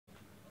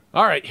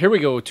All right, here we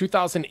go.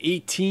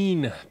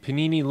 2018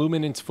 Panini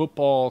Luminance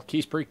football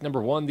case break number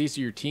 1. These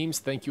are your teams.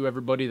 Thank you,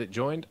 everybody that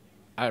joined.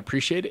 I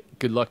appreciate it.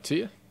 Good luck to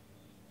you.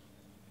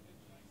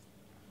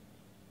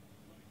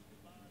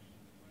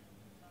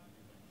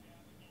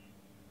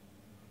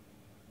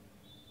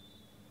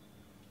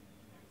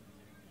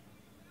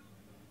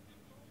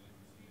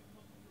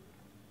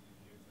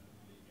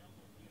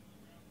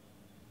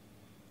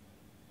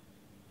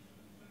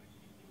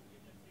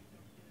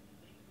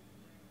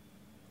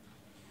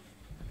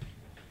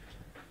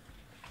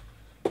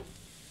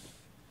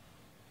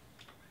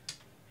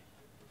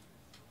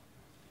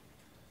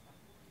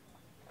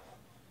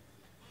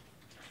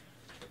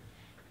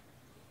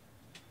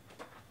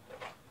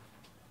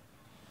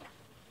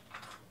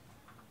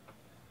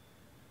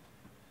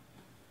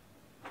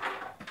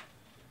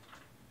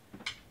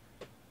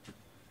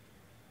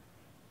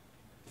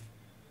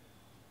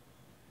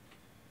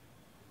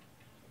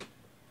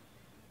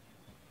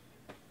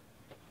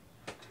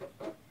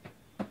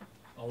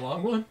 A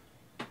long one?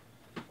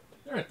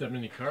 There aren't that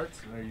many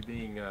cards. Are you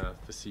being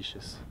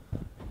facetious?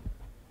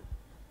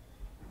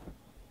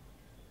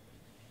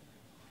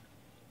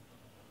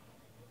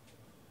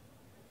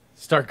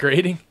 Start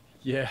grading?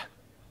 Yeah.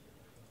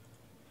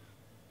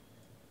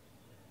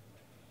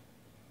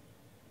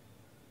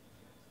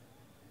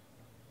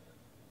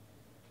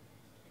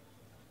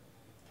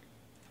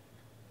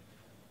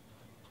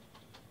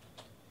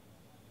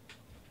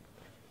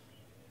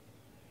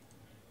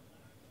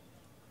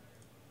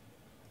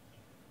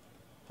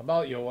 How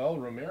about Yoel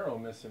Romero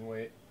missing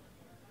weight?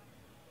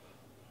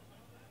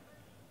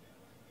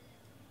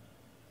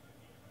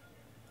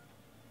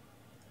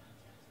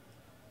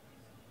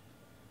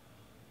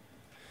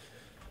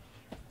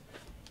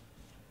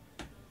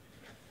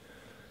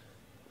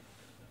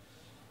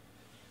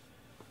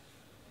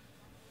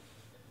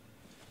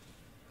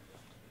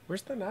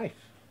 Where's the knife?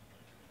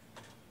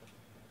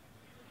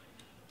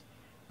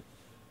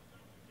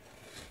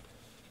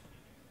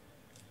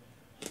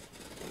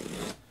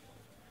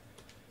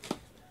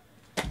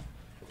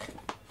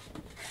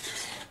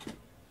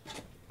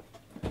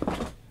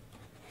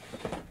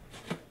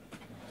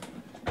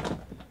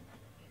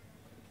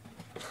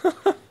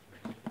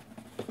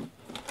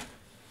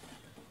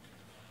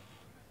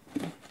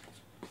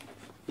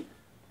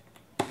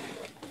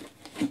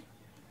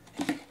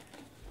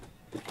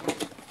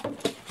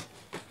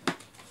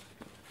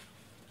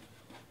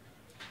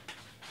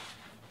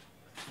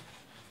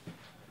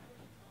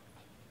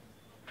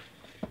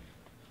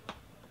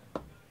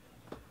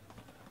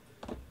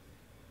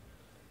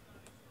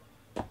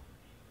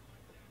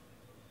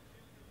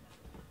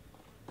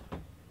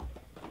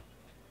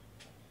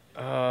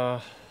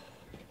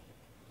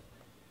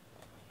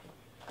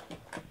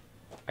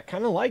 I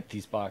kind of like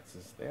these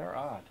boxes. They are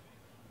odd.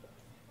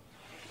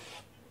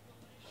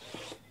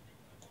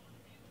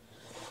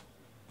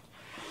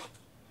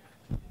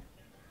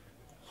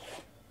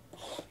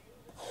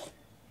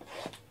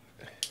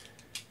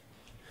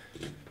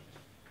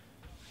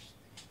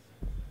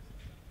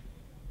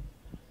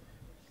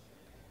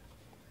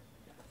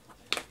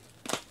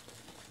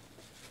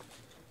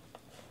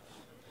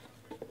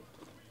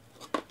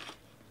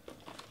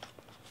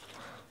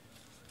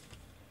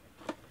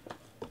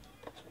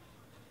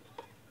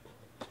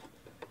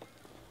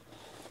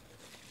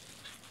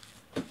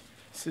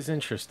 This is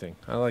interesting.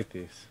 I like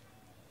these.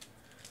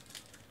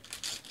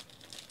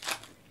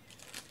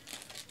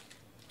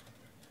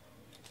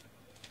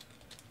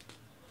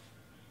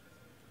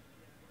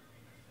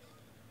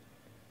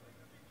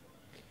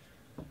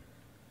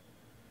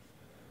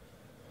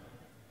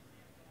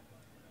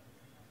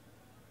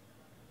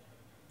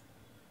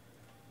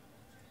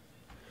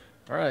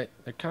 All right,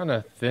 they're kind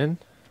of thin.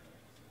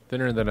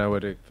 Thinner than I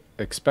would have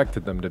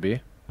expected them to be.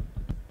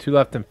 2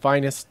 left in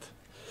finest.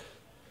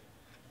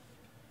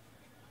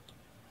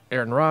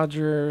 Aaron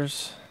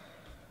Rodgers,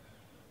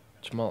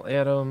 Jamal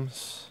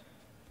Adams,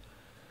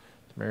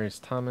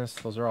 Demarius Thomas.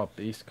 Those are all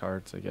base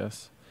cards, I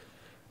guess.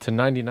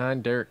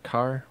 /99, Derek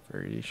Carr,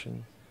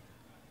 variation.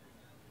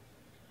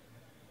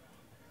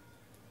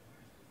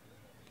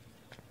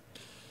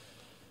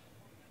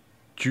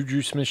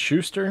 Juju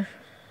Smith-Schuster,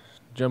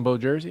 jumbo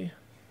jersey,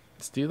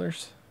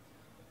 Steelers.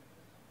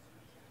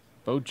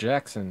 Bo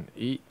Jackson,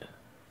 8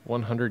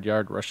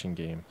 100-yard rushing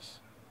games.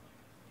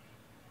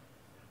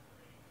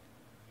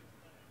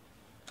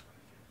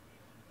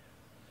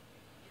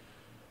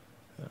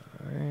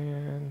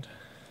 And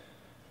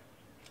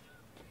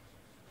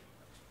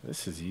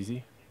this is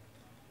easy.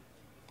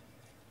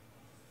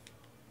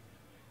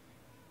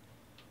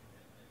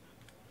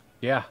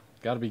 Yeah,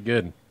 gotta be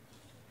good.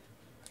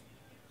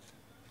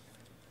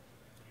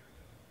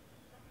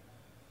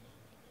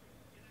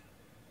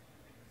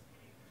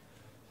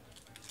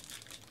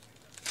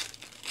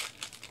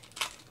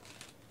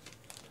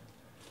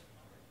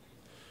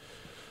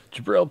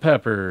 Jabril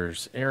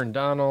Peppers, Aaron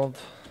Donald,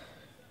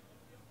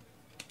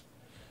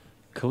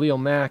 Khalil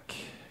Mack,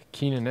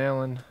 Keenan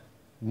Allen,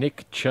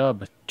 Nick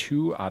Chubb,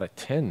 2 out of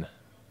 10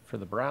 for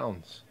the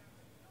Browns.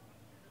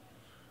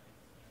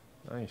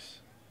 Nice.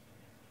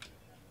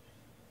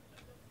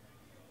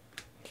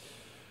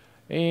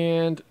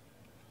 And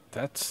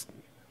that's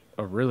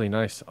a really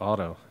nice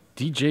auto.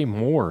 DJ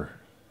Moore.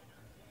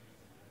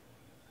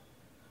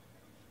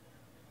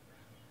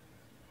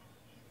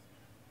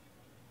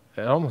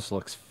 It almost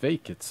looks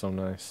fake. It's so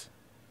nice.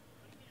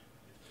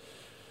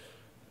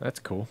 That's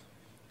cool.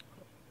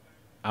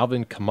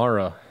 Alvin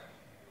Kamara.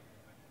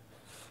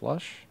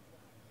 Flush.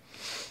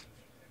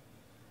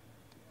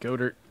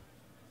 Goddard.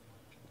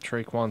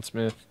 Traquan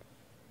Smith.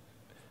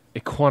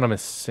 Equanimous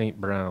St.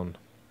 Brown.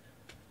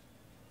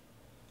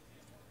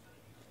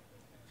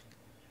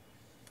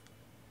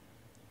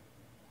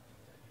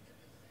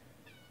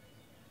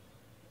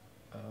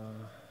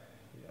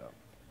 Yeah.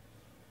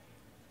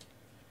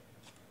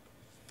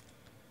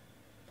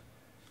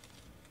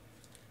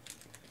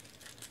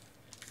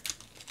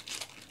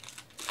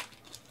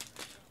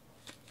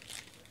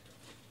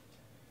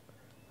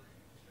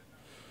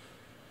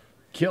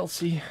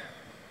 Kelsey.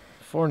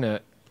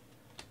 Fournette.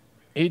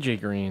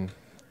 AJ Green.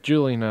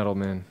 Julian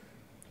Edelman.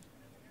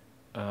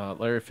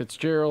 Larry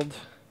Fitzgerald.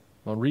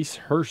 Maurice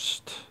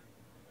Hurst.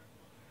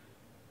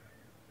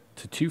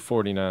 To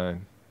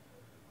 249.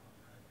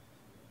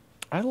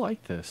 I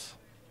like this.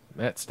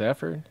 Matt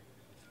Stafford.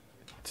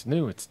 It's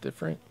new. It's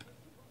different.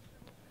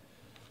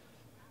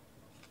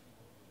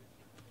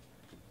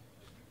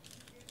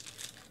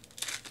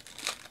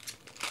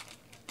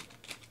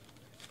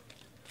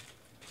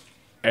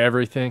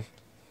 Everything.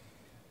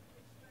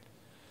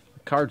 The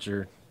cards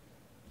are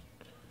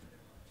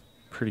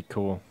pretty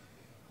cool.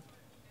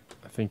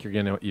 I think you're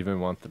going to even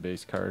want the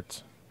base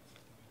cards.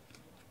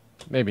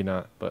 Maybe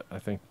not, but I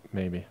think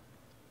maybe.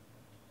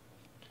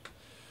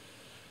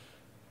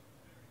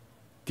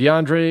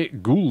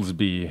 DeAndre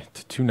Goolsby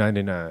to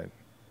 299.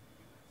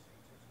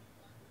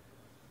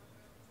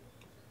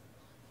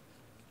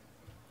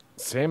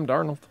 Sam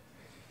Darnold.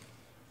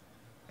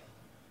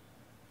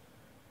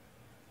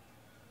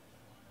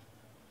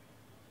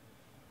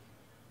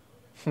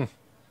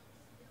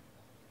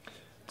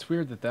 It's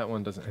weird that that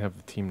one doesn't have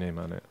the team name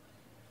on it.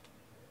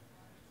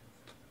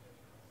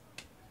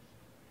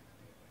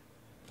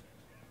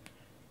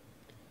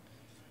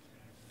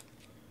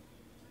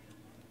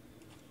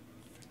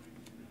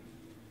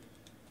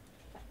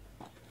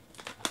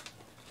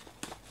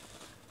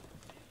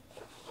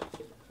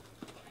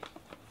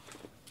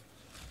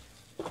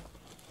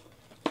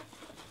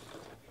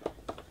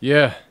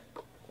 Yeah.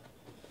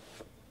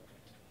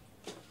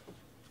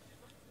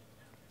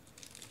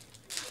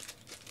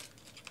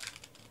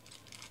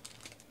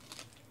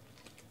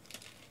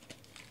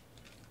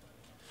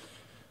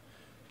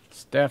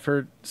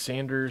 Stafford,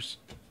 Sanders,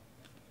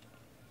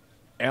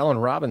 Allen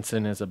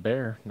Robinson as a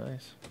Bear.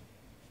 Nice.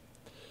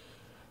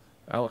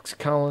 Alex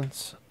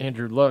Collins,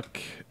 Andrew Luck,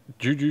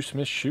 Juju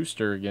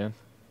Smith-Schuster again.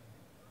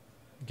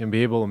 You can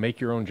be able to make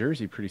your own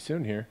jersey pretty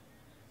soon here.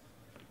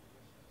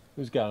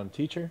 Who's got him?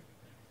 Teacher?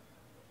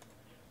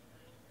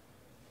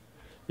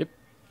 Yep.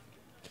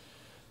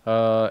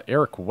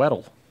 Eric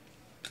Weddle.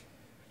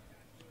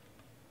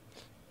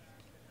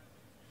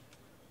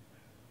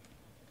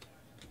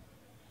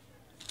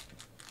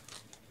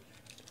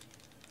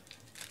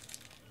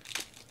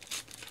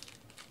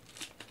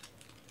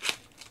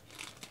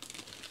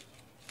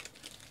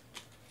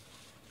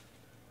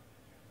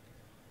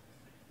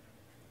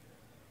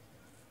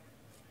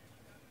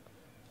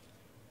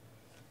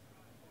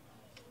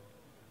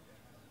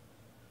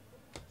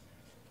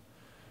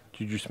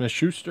 Juju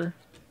Smith-Schuster.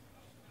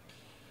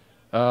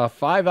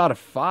 5 out of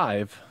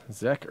 5.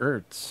 Zach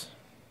Ertz.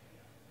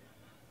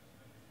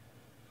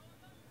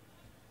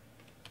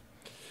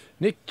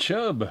 Nick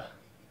Chubb.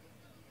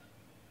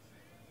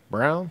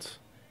 Browns.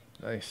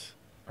 Nice.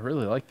 I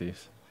really like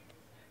these.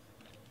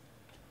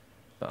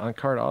 The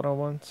on-card auto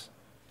ones.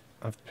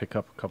 I have to pick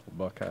up a couple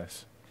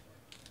Buckeyes.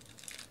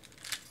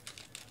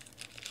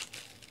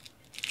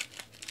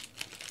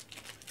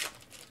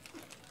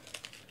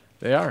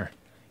 They are.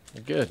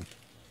 They're good.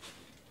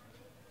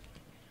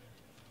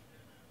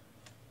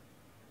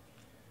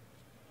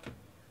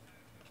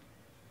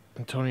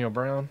 Antonio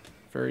Brown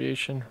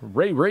variation.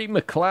 Ray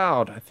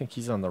McLeod. I think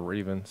he's on the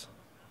Ravens.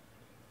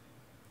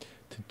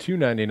 To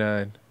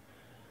 299.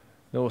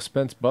 Noah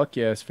Spence Buck,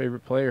 yeah, his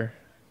favorite player.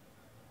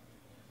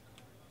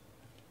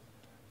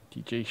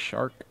 DJ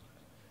Shark.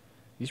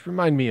 These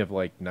remind me of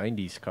like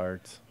 90s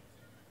cards.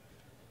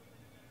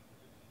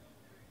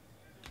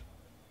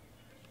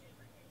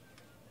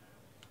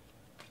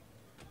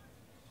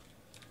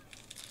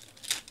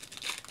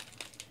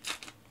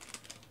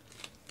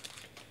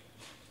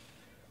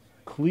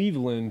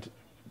 Cleveland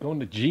going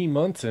to G.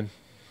 Munson.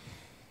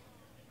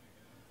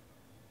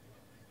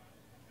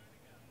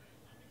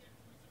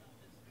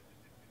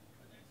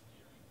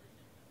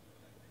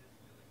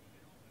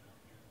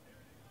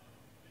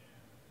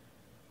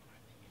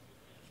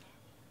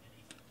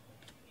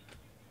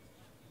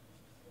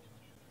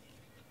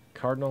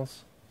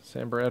 Cardinals,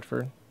 Sam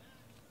Bradford.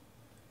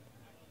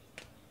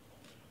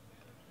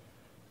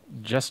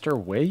 Jester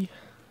Way,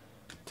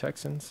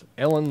 Texans.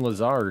 Ellen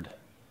Lazard.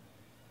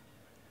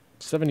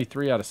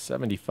 73 out of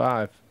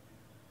 75.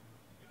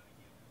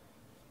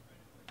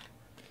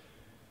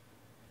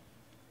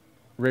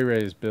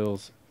 Ray's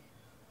Bills.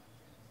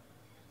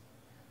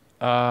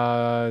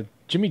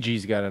 Jimmy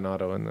G's got an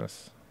auto in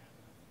this.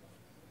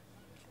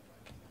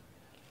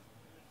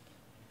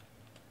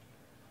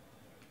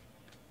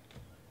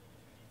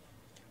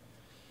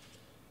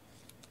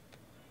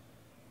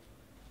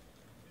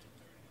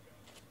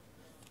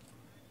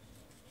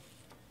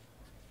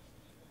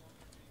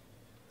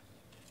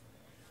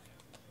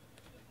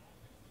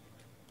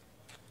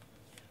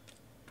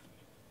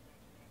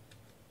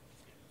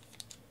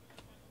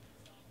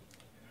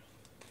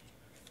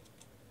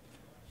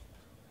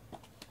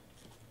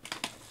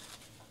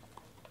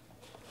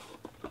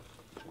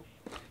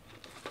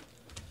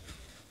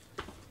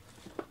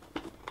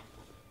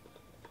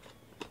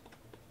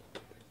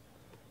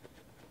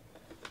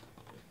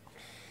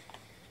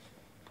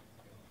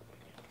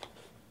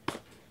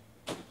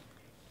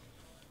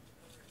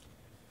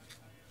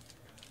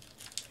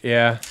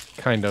 Yeah,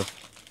 kind of.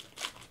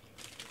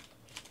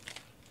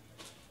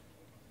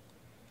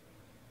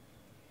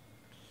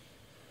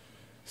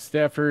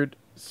 Stafford,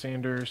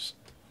 Sanders.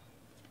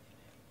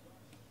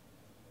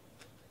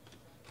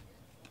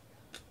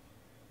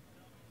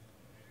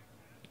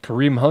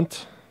 Kareem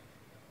Hunt,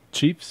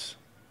 Chiefs.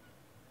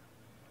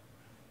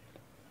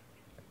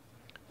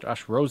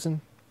 Josh Rosen.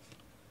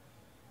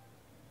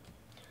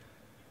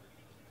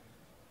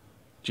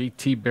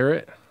 JT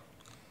Barrett.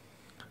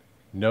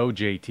 No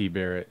JT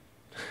Barrett.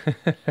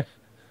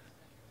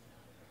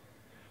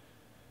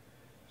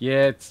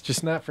 Yeah, it's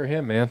just not for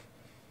him, man.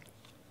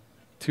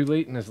 Too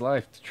late in his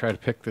life to try to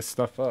pick this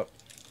stuff up.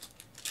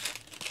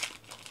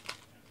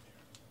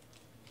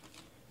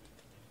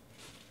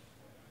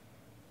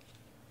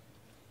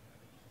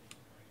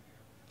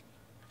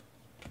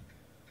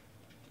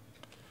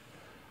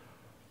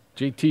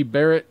 JT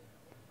Barrett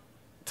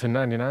to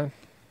 99.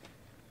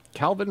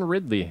 Calvin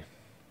Ridley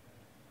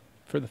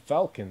for the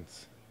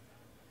Falcons.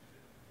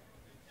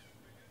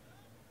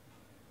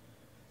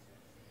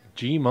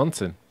 G.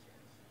 Munson.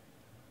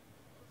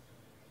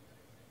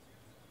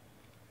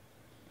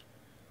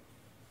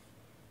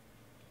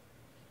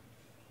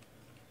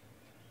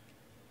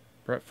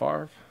 Brett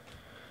Favre.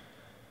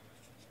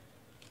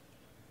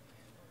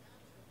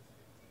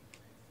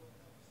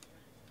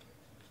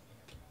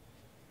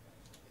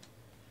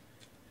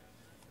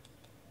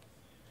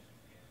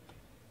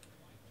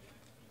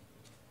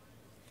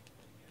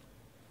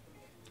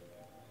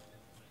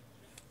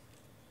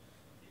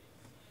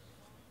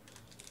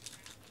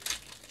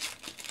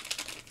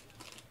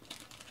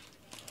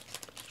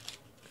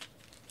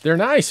 They're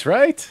nice,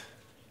 right?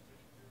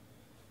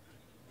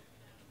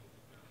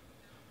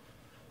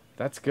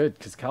 That's good,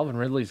 because Calvin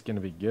Ridley's going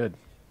to be good.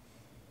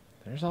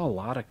 There's a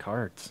lot of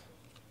cards.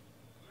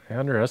 I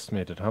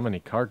underestimated how many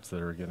cards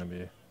there were going to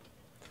be.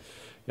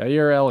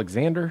 Yair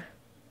Alexander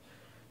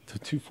to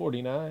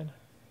 249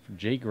 for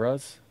Jay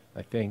Gruz,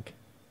 I think.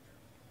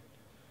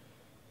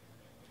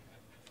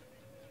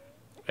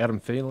 Adam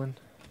Thielen,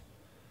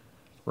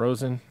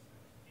 Rosen,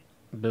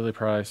 Billy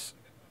Price,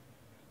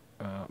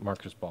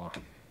 Marcus Baugh.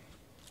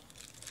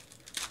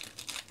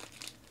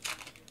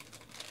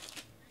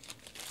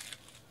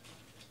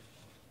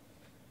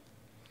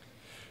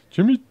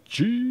 Jimmy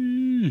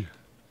G.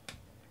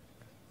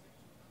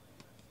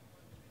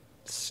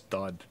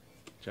 Stud.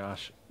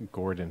 Josh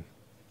Gordon.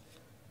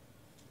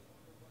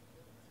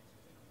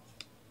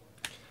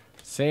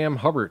 Sam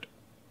Hubbard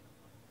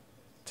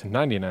to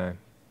 99.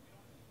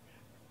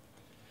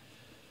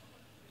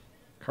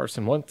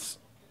 Carson Wentz.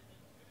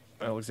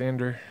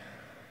 Alexander.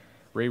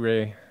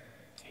 Ray.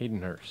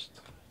 Hayden Hurst.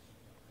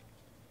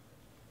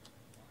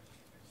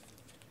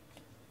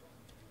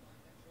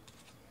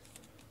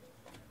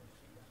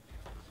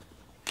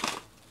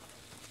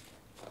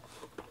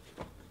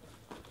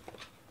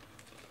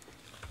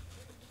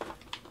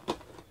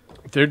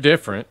 They're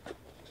different.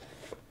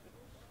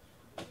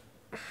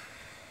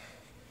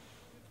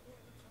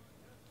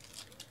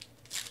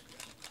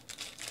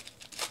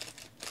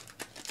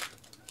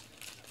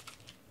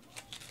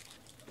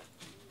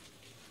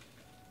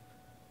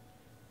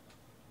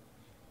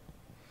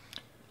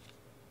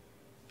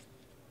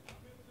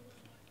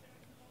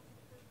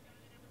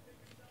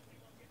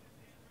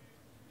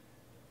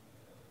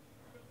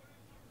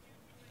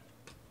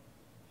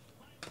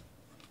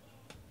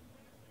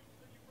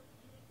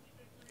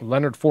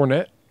 Leonard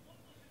Fournette.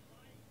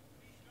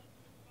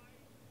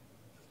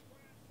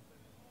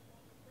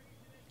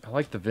 I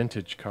like the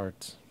vintage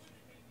cards.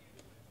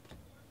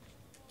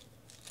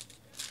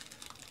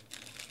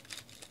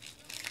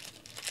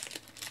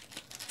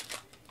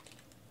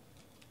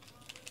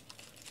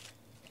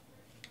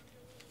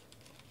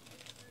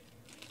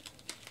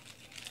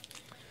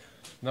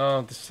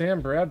 No, the Sam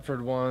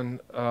Bradford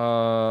one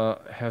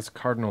has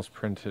Cardinals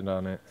printed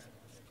on it.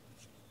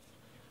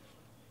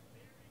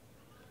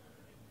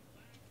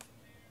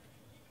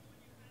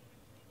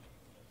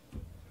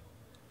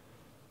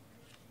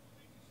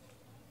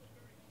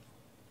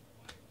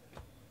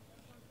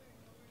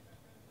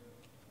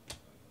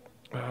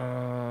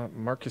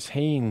 Marcus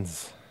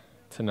Haynes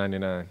to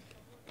 99.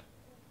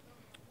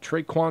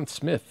 Traquan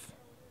Smith.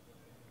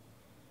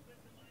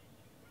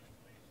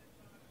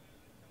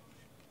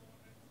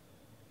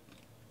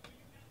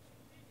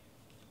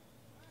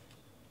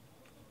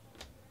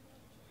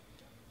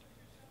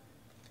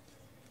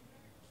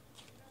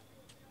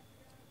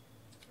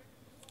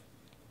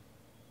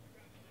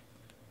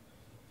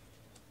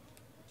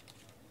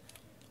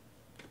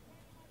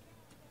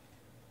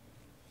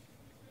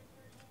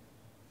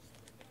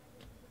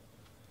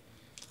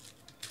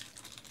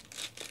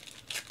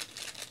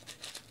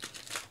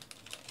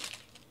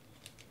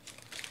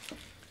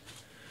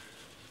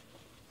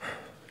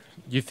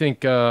 You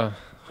think, who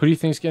do you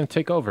think is going to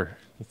take over?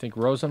 You think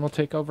Rosen will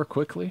take over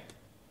quickly?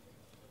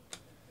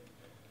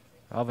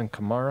 Alvin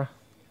Kamara?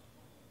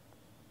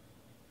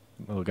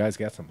 Oh, the guy's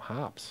got some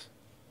hops.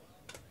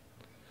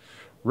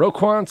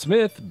 Roquan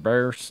Smith,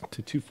 Bears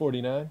to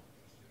 249.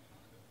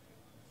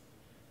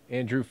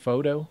 Andrew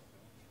Photo.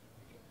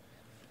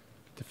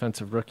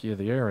 Defensive Rookie of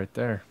the Year right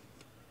there.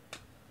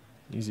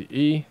 Easy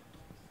E.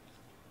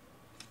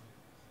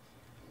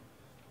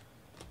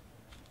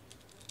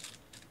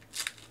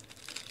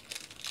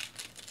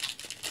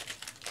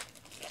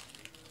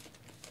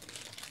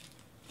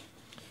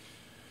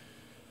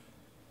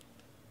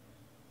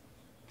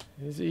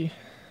 Izzy,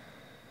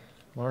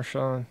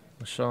 Marshawn,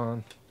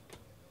 LaShawn.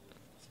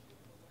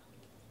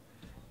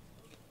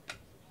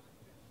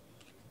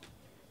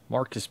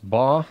 Marcus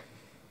Baugh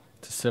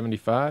to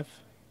 75.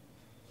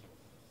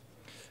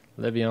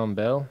 Le'Veon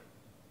Bell.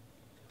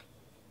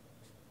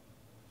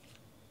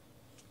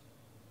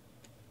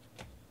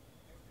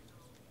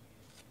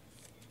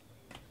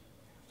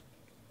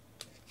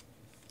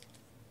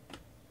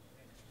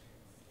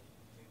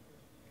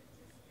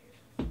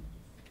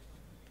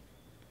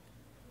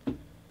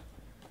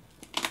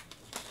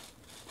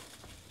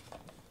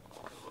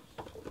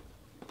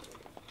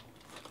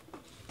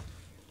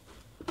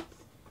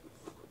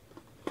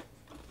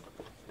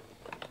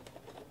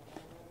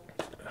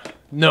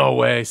 No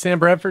way. Sam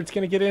Bradford's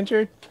going to get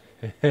injured?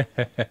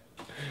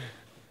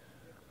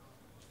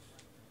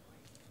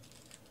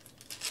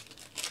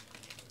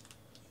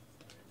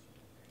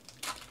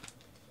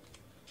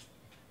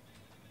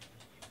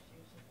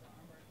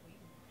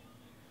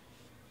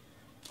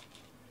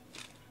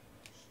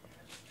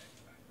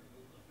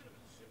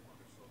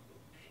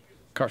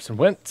 Carson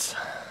Wentz.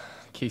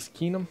 Case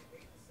Keenum.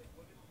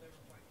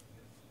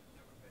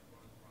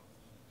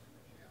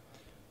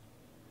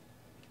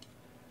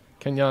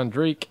 Kenyon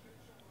Drake.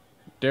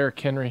 Derrick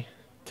Henry.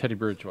 Teddy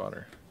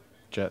Bridgewater.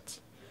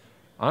 Jets.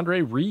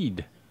 Andre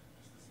Reed.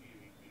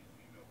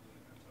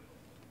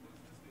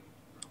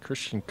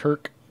 Christian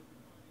Kirk.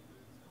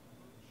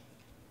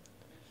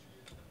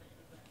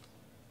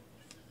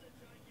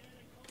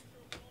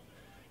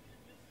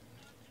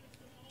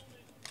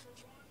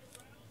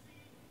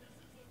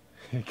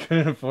 He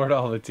couldn't afford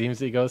all the teams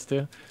he goes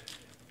to.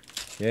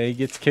 Yeah, he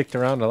gets kicked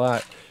around a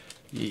lot.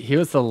 He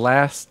was the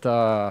last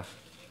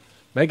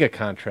mega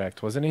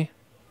contract, wasn't he?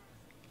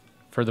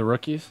 For the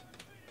rookies.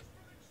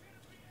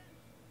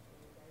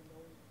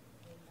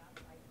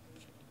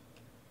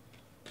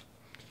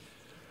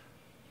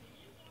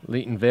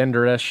 Leighton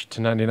Vander Esch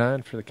to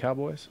 99 for the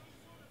Cowboys.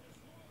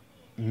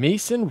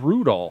 Mason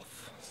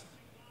Rudolph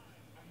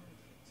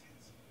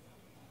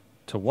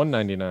to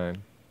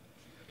 199.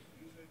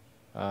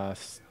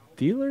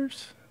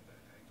 Steelers?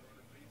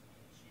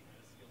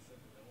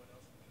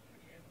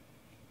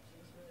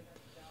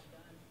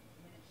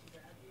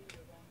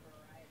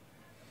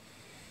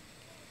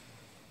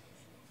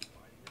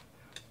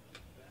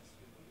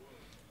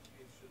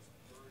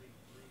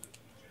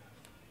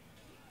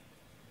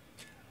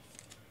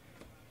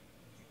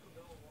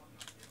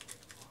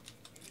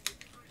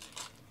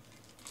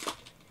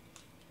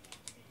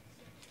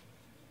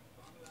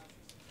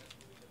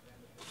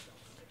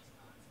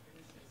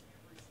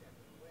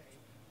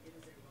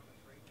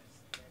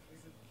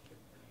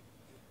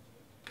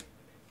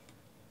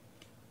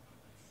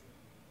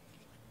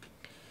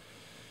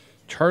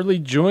 Charlie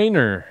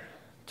Joyner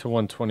to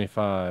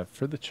 125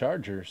 for the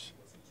Chargers.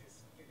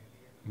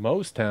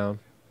 Mostown.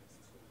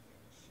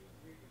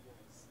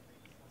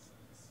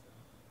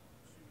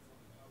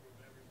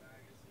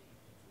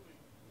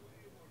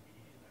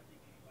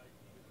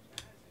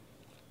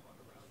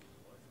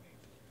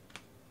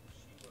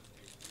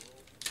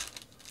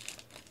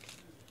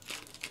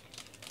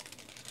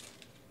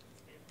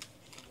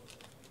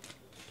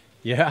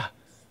 Yeah.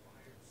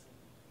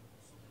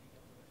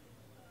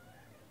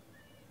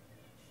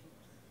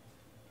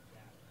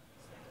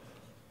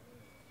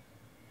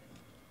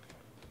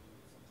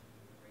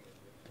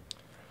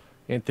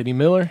 Anthony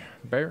Miller,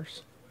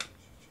 Bears.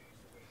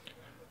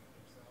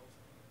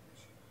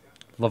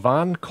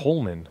 Levon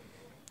Coleman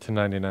to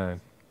 99.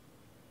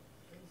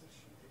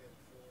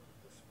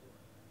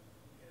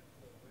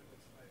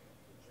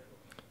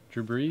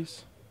 Drew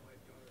Brees.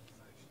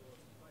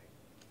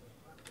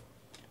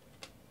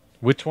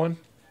 Which one?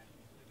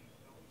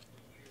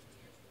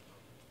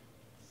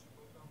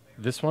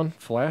 This one?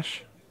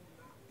 Flash?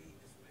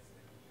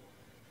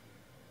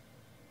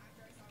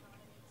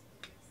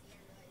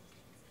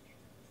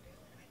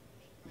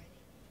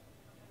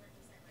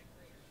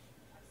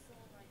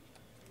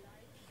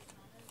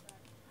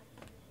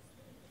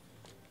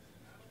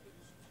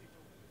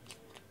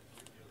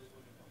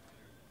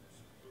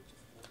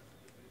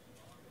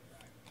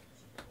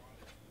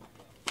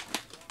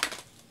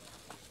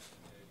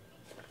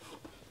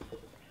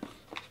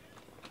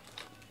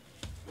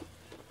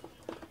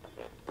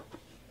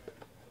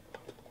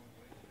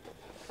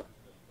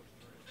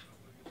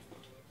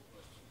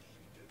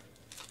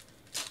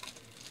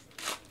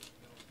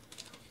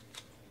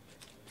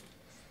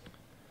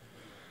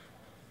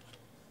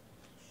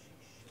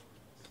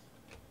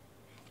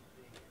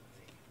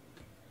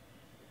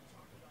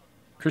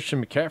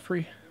 Christian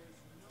McCaffrey.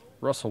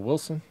 Russell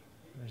Wilson.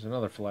 There's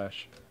another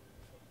flash.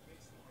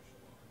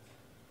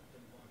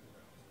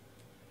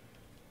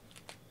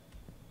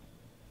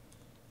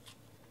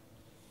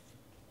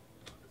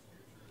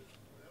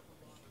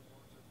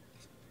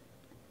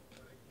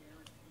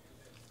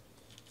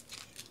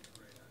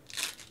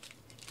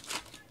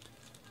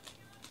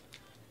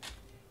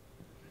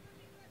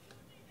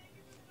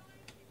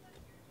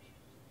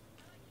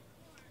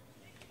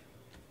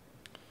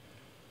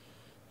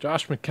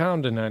 Josh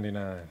McCown to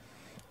 99.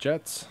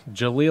 Jets.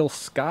 Jaleel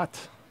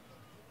Scott.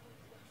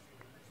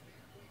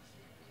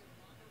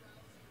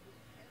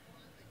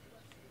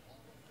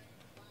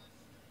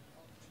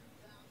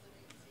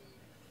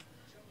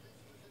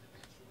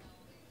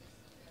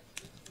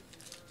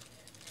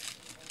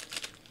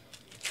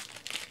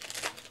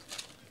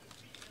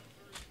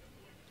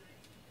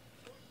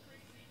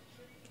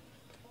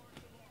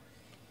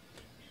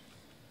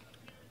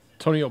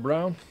 Antonio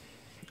Brown.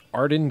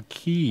 Arden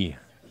Key.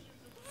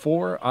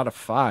 4 out of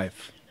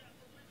 5.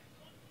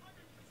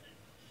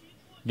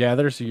 Yeah,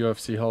 there's the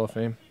UFC Hall of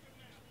Fame.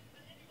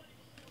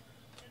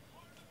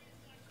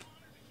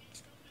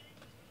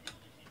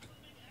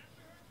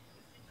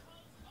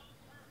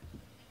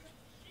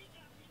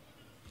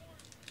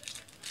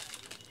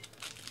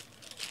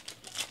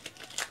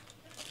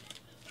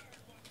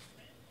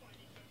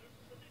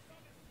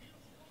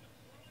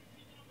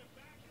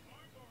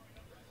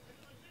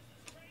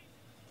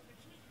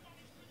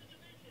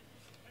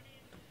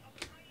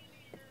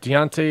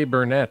 Deontay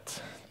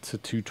Burnett to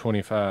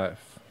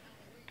 225.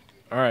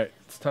 All right,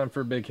 it's time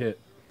for a big hit.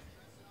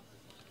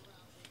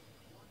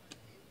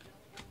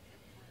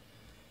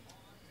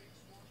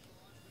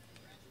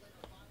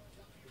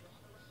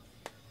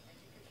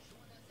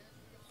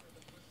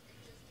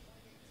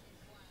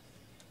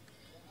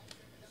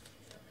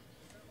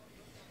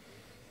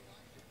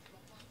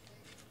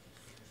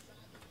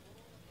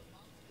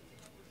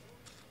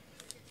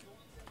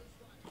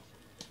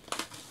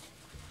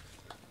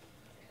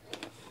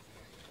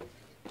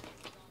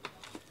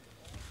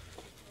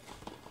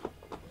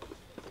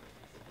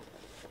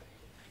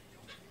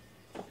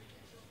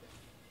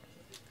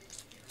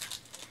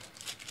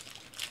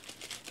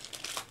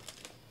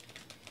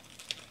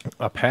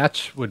 A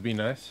patch would be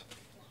nice.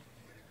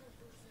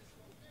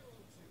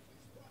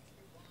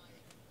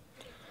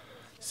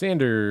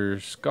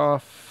 Sanders,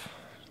 Goff,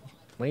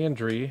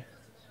 Landry.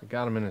 I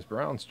got him in his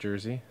Browns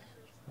jersey.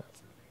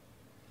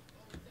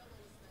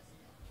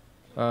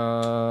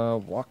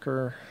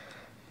 Walker,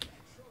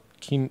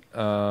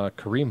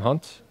 Kareem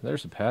Hunt.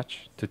 There's a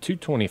patch to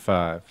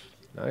 225.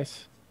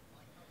 Nice.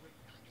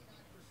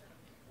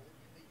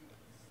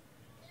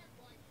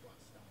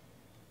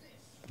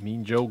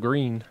 Mean Joe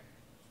Green.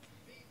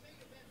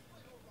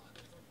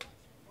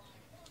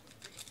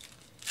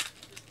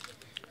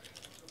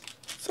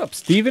 What's up,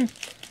 Steven?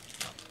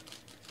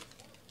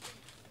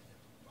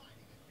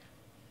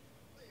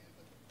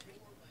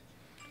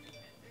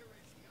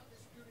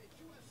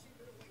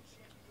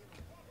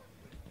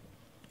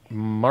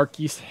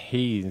 Marquise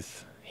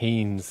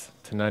Haynes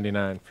to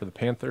 99 for the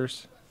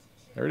Panthers.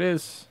 There it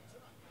is.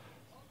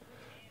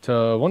 To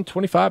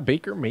 125,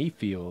 Baker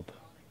Mayfield.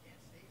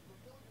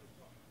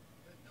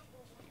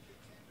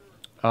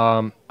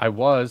 I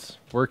was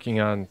working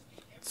on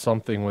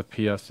something with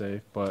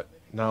PSA, but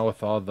now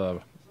with all the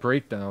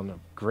breakdown of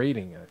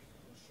grading it,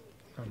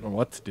 I don't know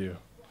what to do.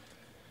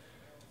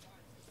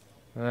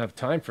 I don't have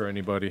time for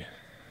anybody.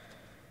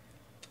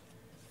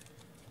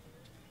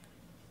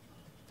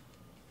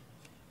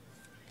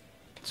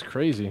 It's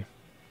crazy.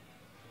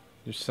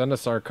 Just send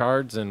us our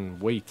cards and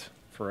wait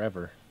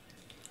forever.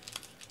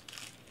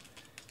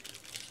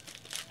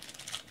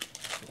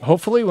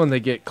 Hopefully when they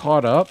get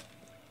caught up,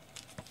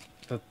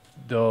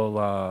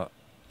 they'll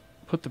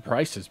put the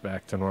prices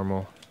back to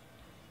normal.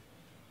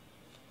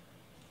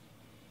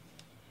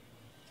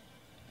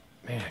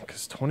 Man,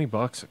 because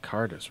 $20 a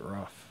card is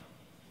rough.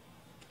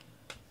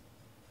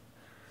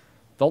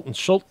 Dalton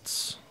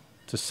Schultz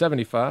to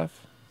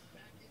 75.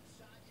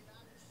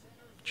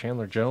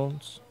 Chandler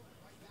Jones.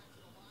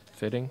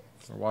 Fitting.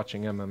 We're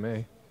watching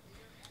MMA.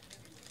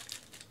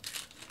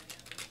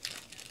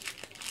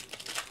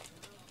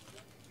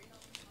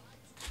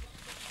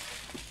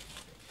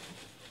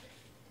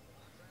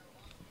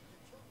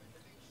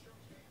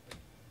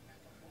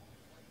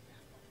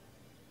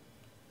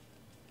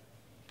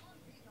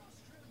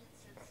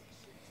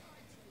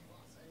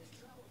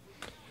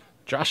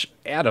 Josh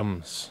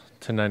Adams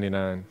to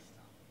 99.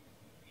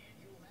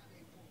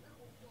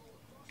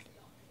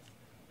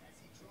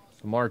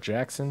 Lamar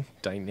Jackson,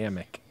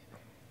 dynamic.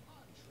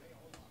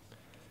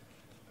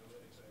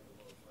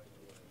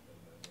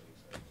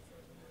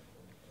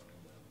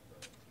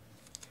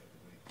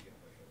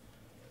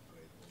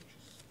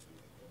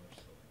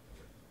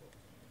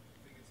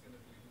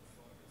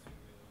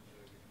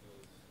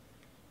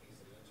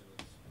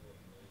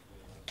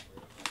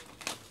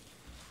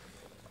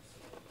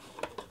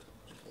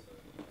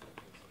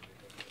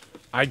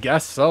 I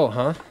guess so,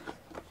 huh?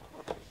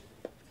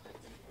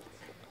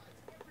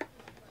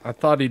 I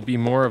thought he'd be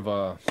more of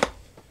a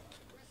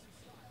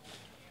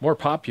More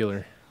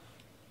popular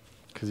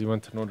because he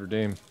went to Notre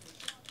Dame.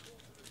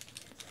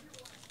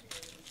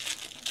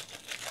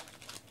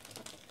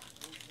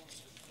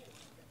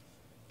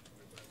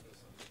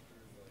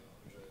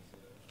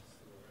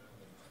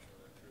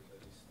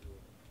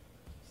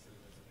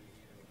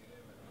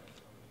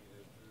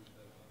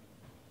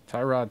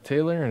 Tyrod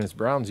Taylor and his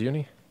Browns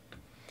uni.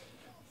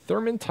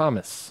 Thurman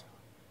Thomas.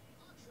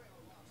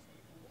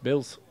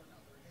 Bills.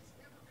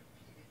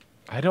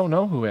 I don't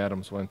know who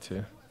Adams went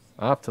to.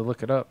 I'll have to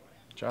look it up.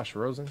 Josh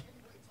Rosen.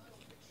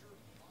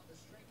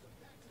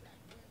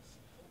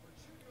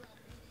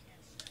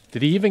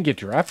 Did he even get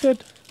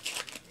drafted?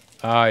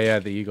 Ah, yeah,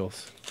 the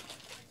Eagles.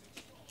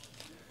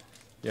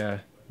 Yeah,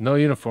 no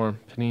uniform.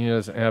 Panini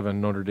doesn't have a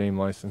Notre Dame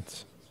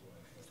license.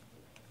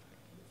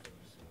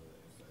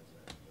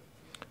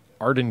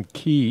 Arden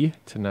Key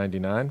to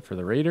 99 for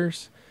the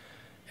Raiders.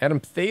 Adam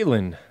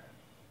Thielen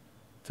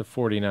to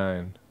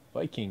 49.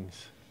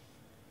 Vikings.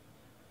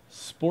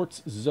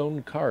 Sports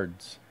Zone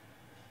cards.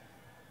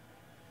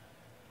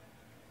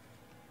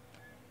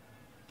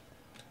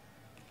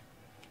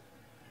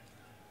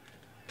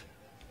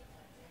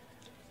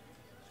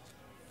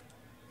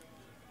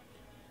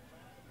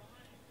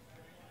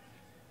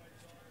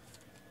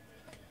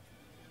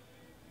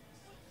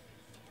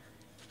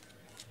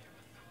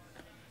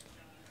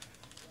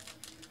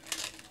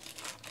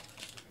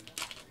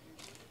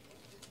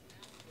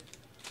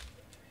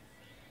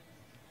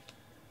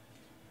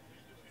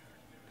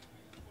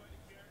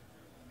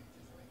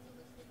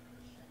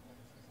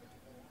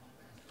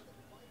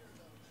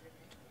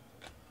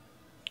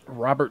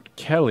 Robert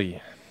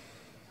Kelly,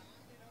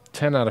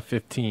 10 out of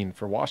 15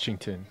 for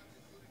Washington.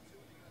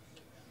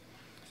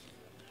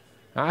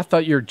 I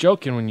thought you were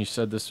joking when you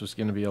said this was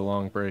going to be a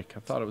long break. I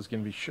thought it was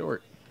going to be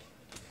short.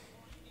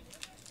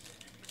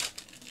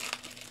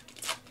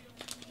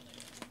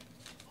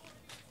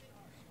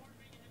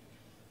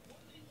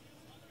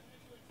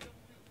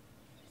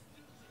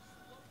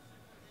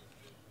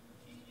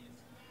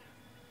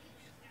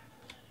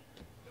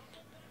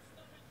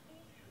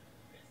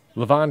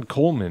 Levon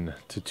Coleman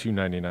to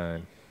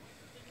 299.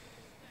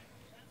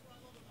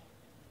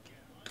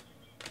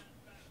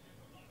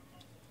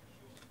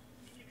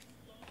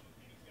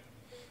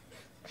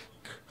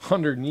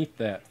 Underneath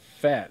that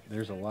fat,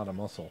 there's a lot of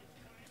muscle.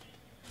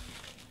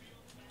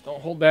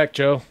 Don't hold back,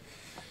 Joe.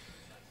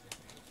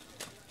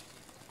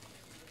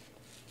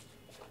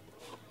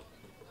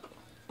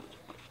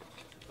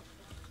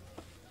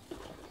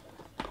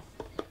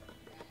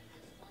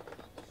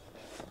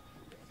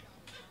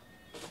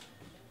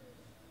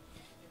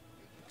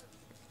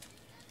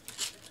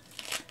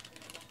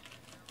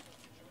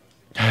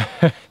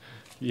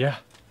 Yeah,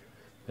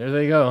 there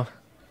they go.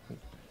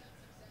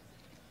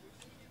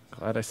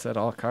 Glad I said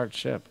all card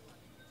ship.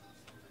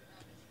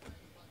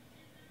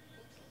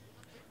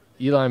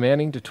 Eli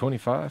Manning to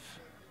 25.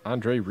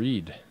 Andre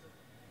Reed.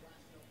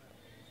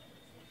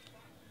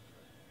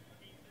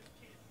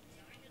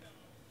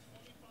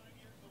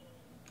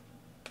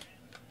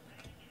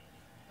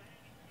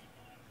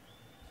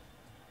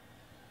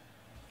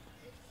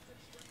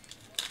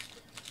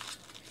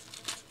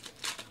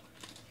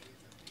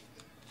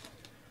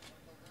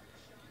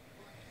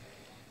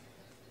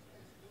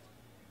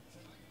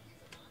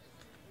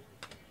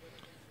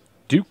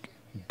 Duke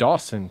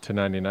Dawson to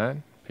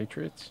 99.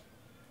 Patriots.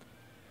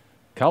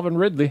 Calvin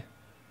Ridley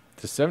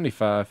to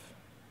 75.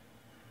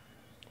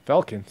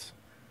 Falcons.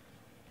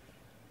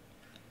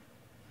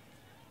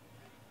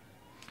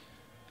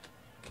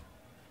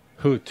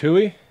 Who,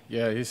 Tui?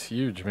 Yeah, he's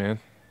huge, man.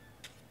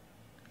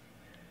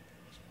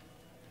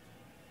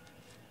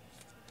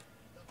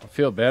 I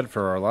feel bad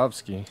for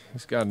Arlovsky.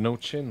 He's got no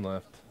chin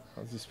left.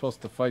 How's he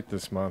supposed to fight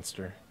this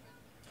monster?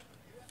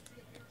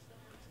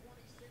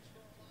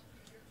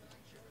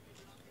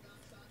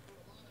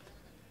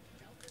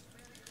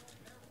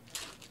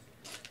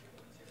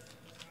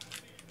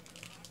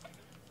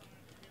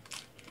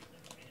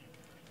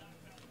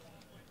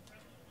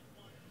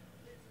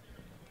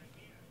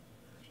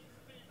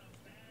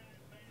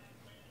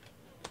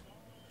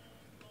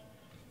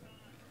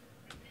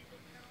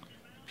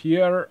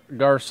 Pierre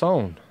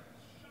Garçon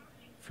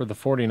for the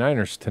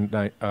 49ers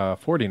tonight,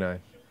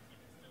 49.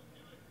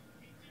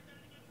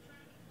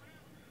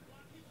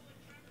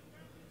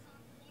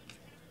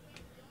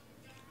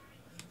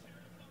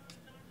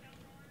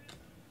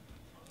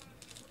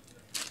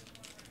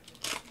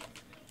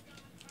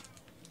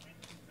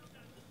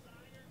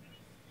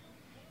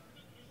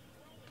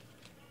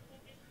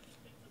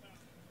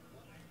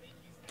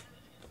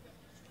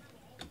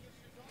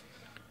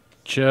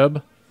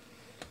 Chubb.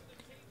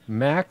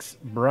 Max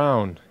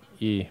Brown,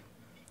 E.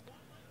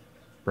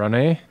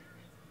 Brown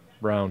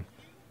Brown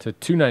to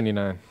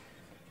 299.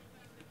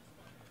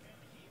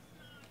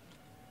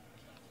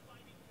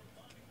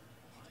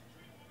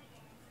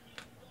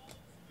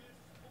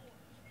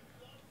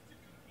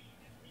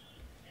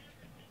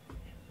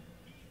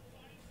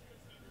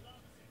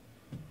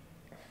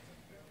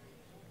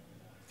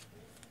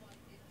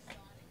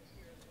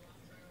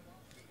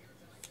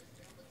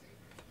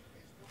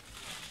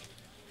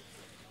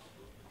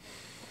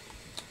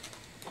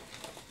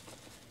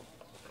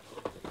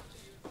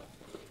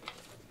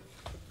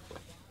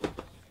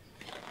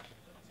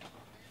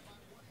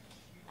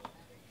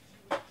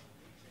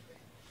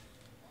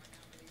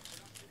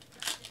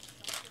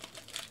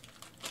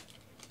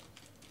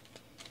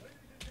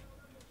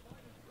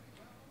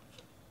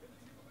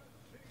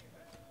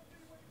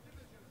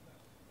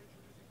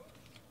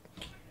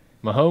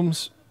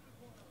 Mahomes,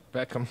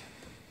 Beckham,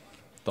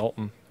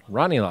 Dalton,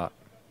 Ronnie Lott.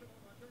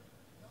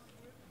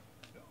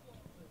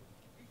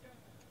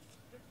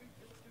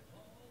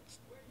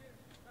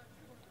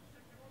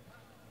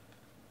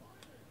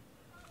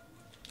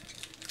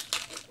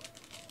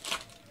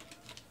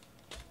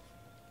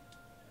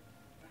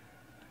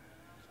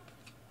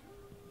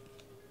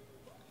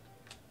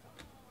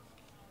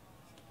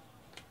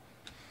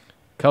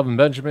 Kelvin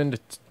Benjamin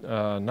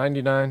to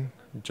 99.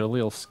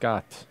 Jaleel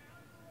Scott.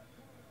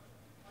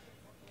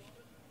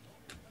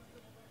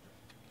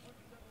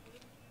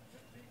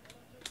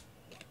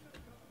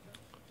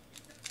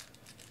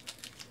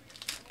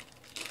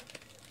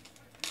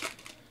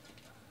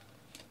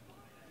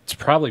 It's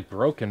probably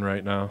broken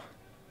right now.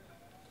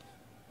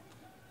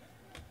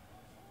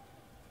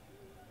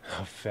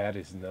 How fat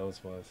his nose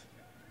was.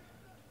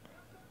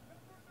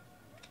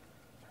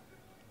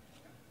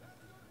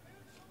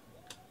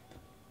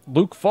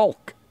 Luke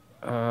Falk.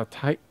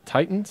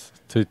 Titans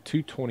to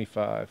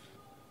 225.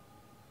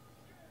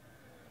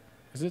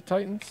 Is it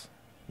Titans?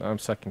 No, I'm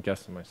second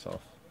guessing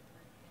myself.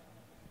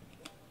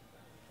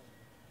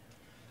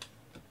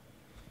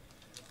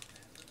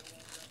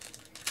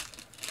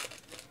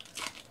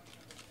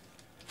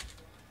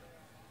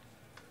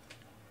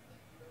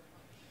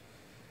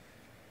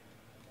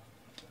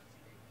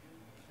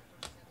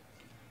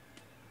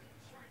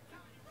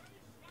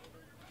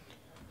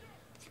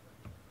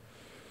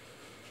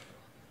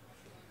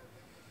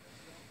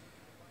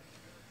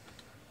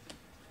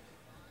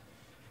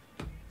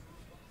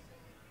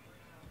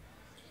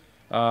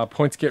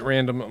 Points get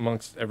random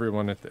amongst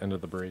everyone at the end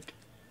of the break.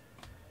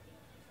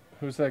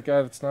 Who's that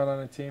guy that's not on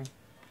a team?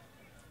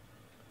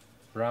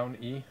 Brown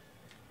E?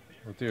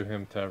 We'll do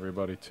him to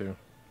everybody too.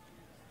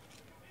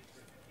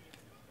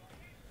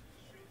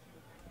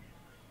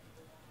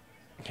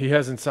 He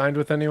hasn't signed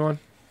with anyone?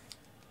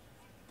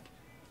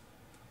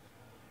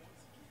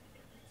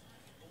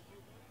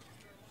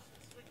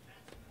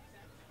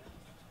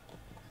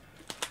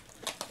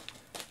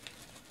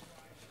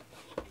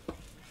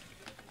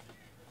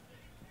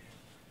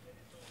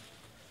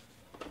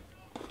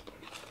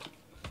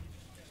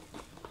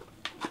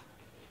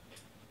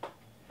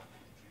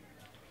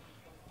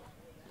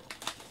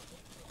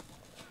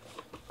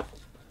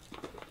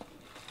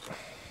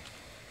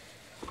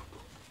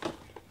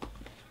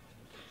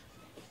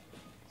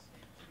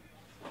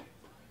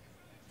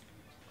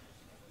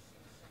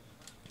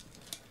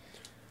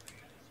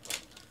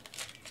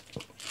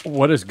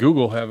 What does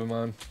Google have him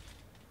on?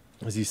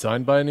 Is he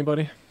signed by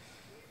anybody?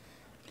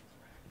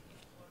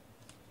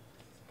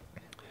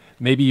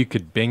 Maybe you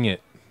could Bing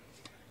it.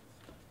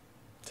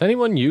 Does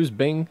anyone use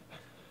Bing?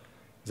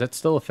 Is that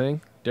still a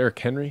thing? Derrick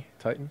Henry,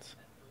 Titans?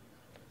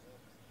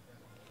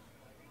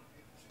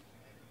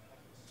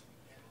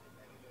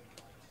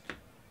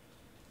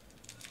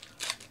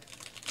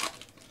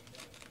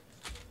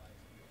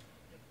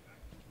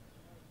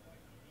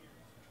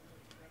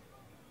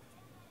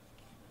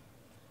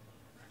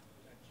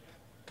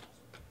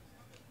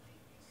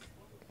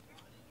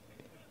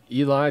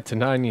 Eli to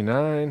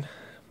 99.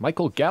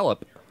 Michael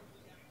Gallup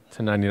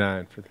to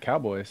 99 for the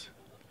Cowboys.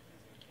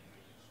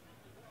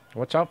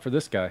 Watch out for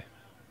this guy.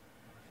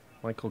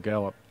 Michael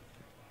Gallup.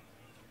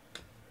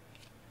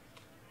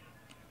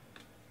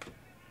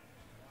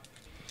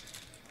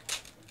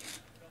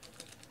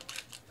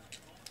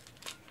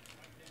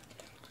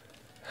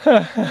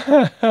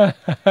 I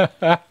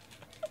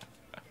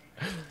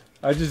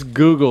just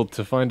Googled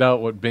to find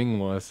out what Bing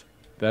was.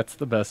 That's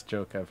the best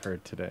joke I've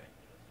heard today.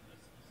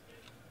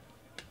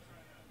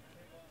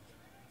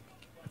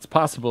 It's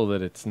possible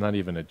that it's not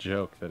even a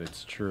joke, that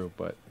it's true,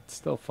 but it's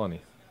still funny.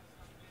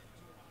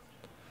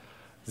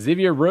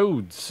 Xavier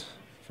Rhodes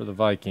for the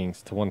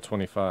Vikings to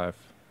 125.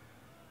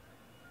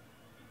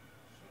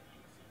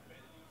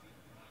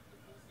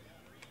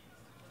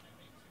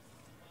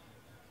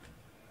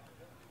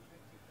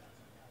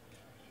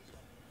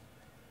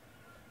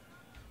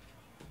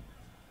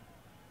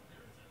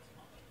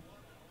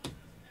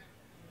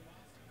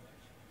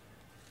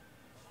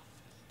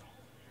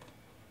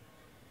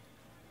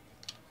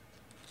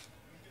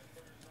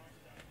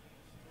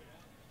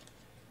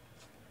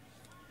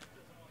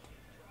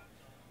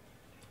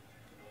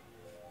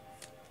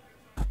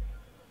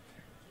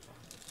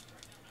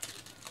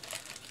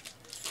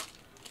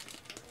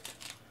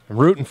 I'm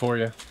rooting for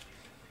you.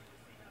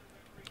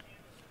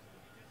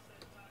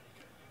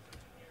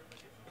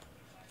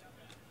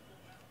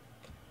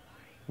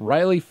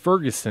 Riley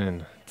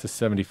Ferguson to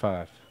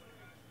 75.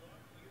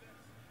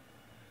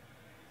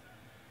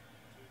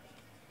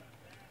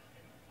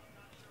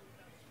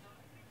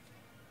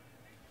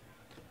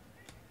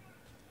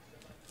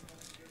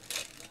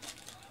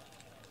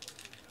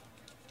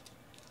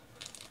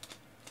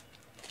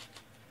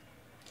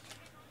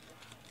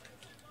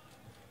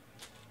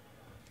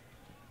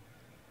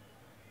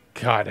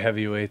 God,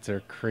 heavyweights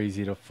are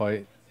crazy to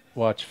fight.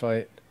 Watch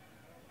fight.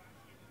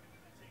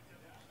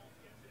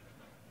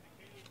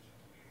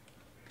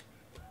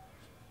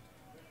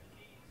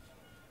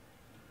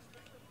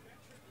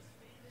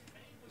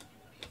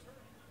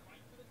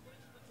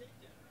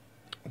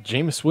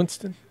 Jameis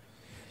Winston.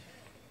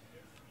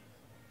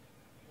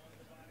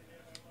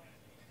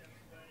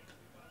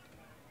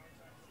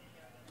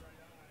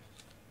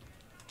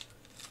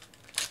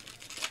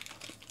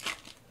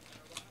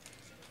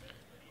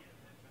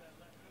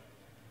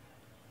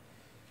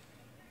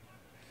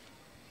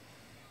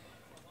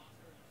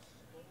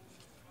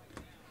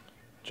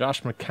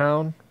 Josh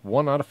McCown,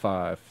 1 out of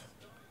 5.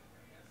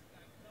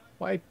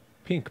 Why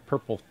pink,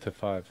 purple to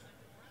 5?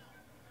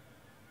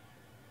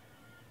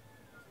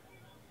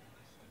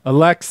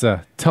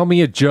 Alexa, tell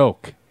me a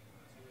joke.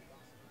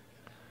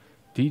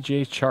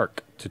 DJ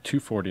Chark to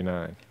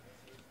 249.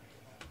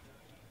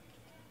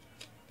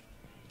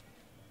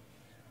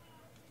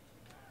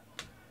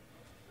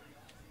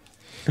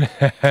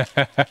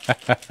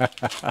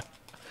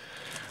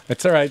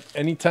 It's all right.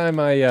 Anytime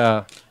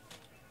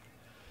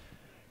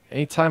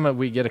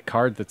we get a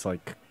card that's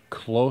like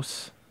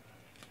close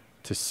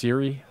to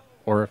Siri,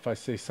 or if I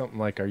say something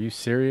like, "Are you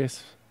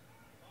serious?"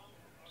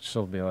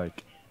 she'll be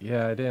like,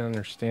 "Yeah, I didn't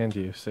understand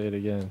you. Say it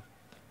again."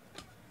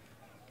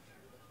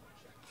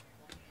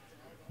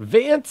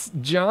 Vance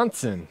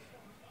Johnson.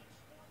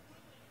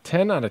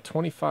 10 out of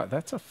 25.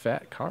 That's a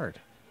fat card.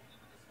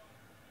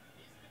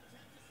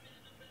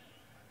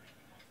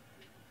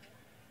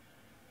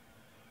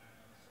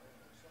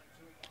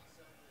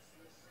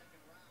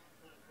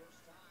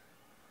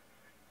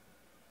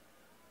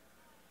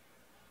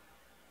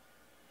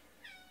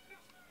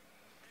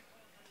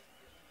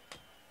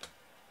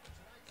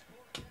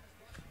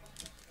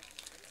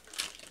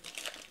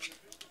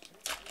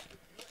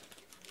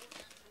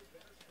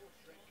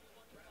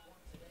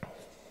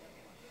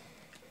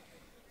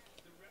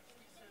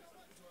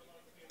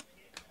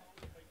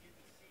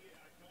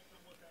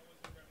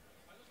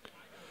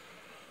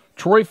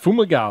 Troy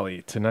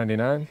Fumagalli to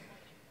 99.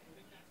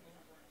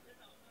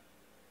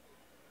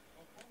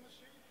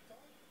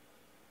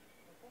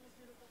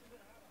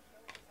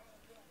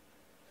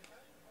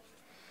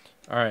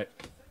 All right.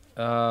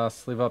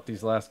 Let's leave up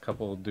these last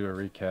couple. We'll do a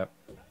recap.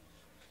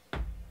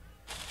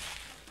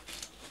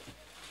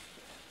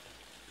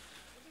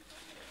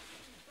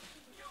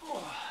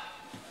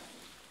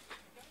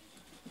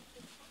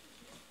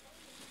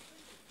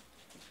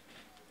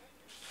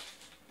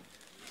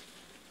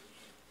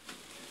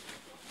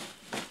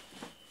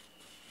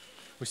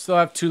 We still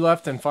have 2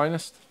 left in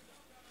Finest.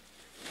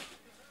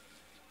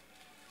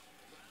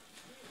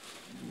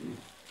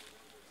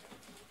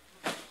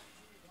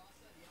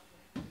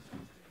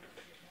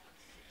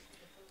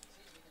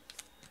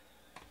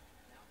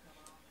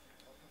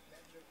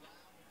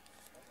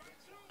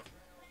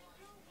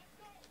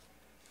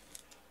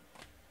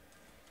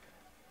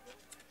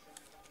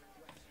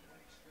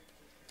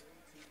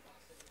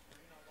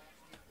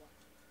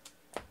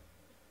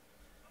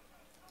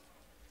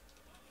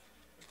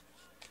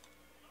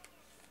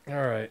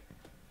 All right.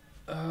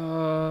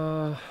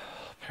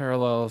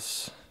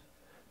 Parallels.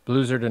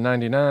 Blues are to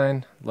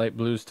 99. Light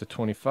blues to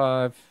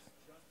 25.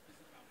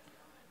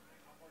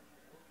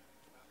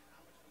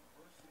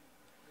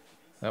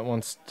 That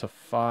one's to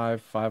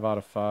 5. 5 out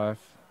of 5.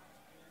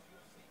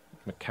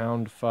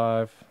 McCown to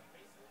 5.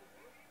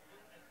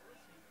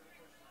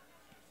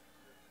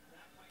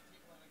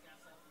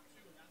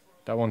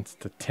 That one's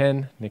to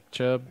 10. Nick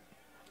Chubb.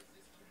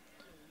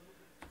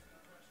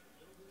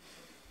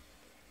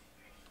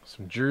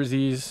 Some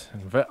jerseys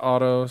and vet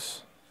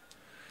autos.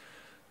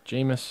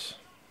 Jameis.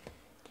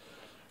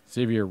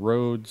 Xavier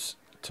Rhodes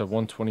to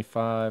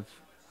 125.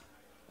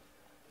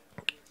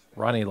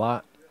 Ronnie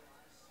Lott.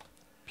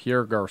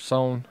 Pierre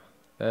Garçon.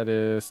 That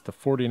is to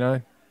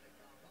 49.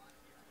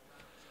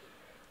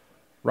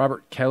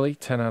 Robert Kelly,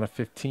 10 out of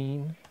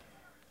 15.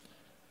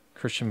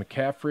 Christian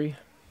McCaffrey.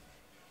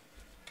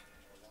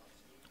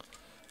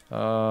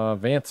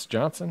 Vance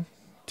Johnson,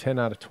 10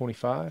 out of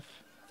 25.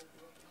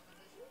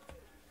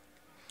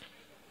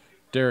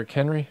 Derrick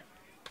Henry.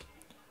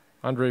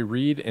 Andre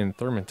Reed and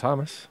Thurman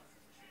Thomas.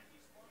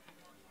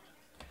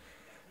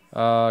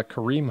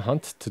 Kareem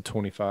Hunt to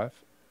 25.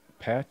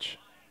 Patch.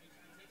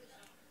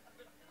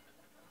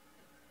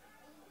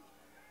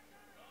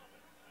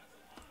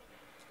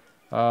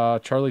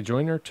 Charlie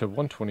Joyner to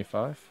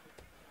 125.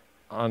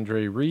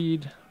 Andre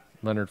Reed.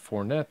 Leonard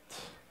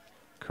Fournette.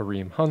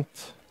 Kareem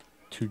Hunt.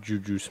 2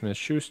 Juju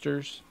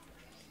Smith-Schusters.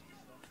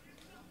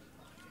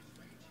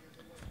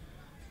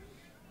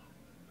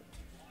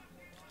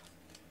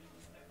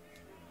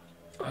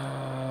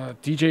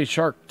 DJ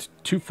Shark to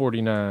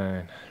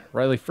 249.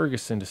 Riley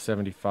Ferguson to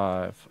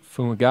 75.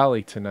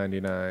 Fumagalli to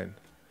 99.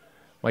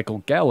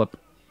 Michael Gallup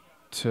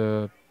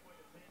to,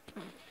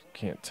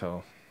 can't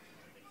tell,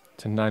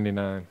 to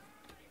 99.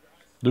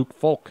 Luke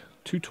Falk,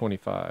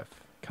 225.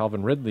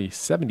 Calvin Ridley,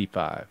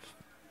 75.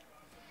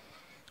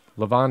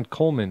 Levon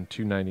Coleman,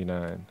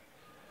 299.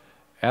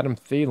 Adam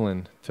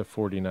Thielen to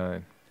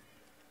 49.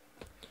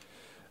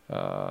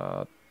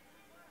 Dalton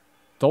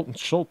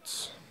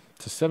Schultz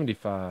to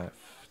 75.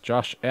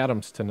 Josh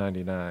Adams to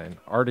 99.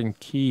 Arden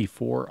Key,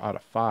 4 out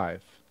of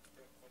 5.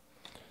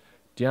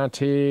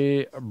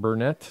 Deontay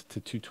Burnett to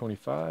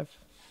 225.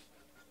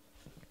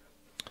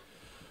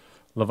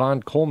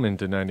 Levon Coleman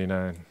to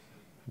 99.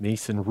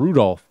 Mason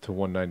Rudolph to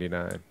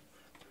 199.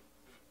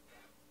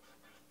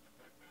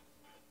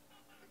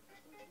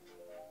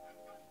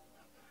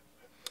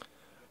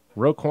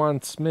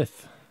 Roquan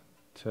Smith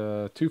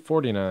to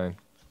 249.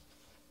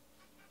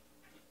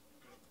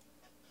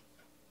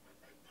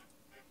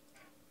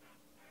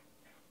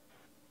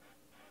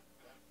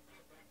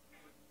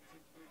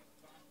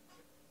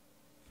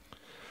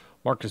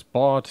 Marcus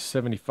Baugh to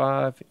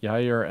 75.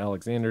 Yair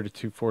Alexander to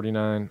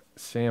 249.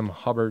 Sam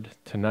Hubbard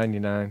to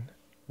 99.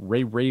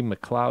 Ray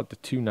McLeod to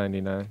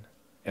 299.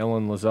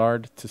 Ellen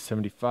Lazard to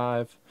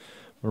 75.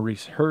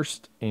 Maurice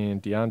Hurst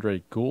and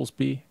DeAndre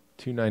Goolsby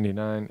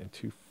 299 and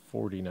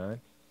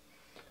 249.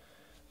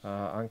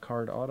 On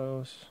card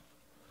autos.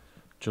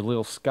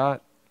 Jaleel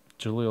Scott.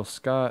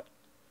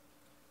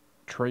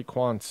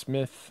 Traquan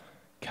Smith.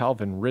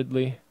 Calvin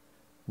Ridley.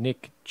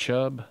 Nick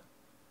Chubb.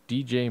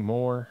 DJ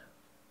Moore.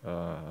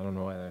 I don't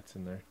know why that's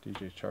in there.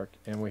 DJ Chark.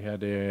 And we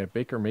had a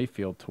Baker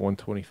Mayfield to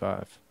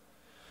 125.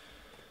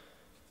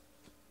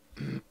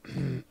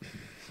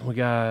 We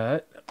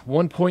got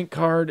 1 point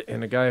card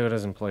and a guy who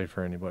doesn't play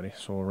for anybody.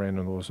 So we'll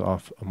random those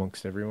off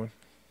amongst everyone.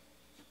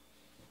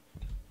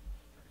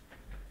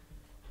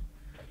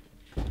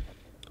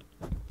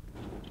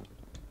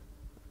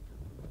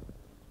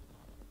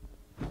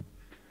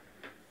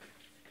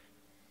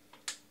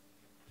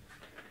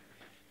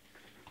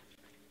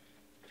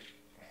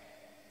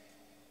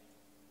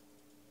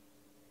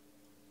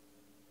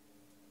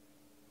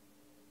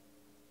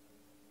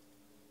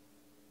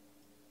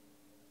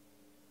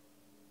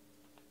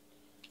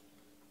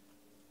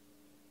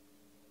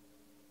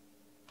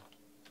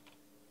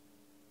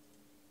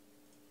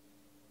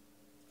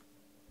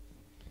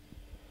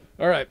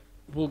 All right,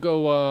 we'll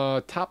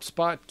go top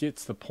spot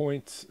gets the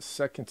points,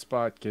 second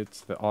spot gets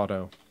the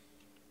auto.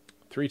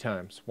 3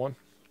 times. 1,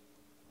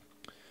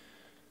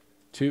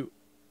 2,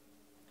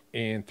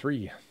 and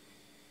 3.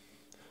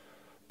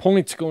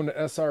 Points going to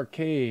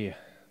SRK.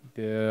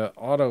 The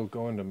auto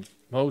going to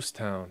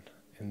Mostown.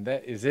 And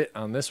that is it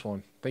on this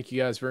one. Thank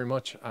you guys very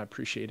much. I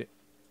appreciate it.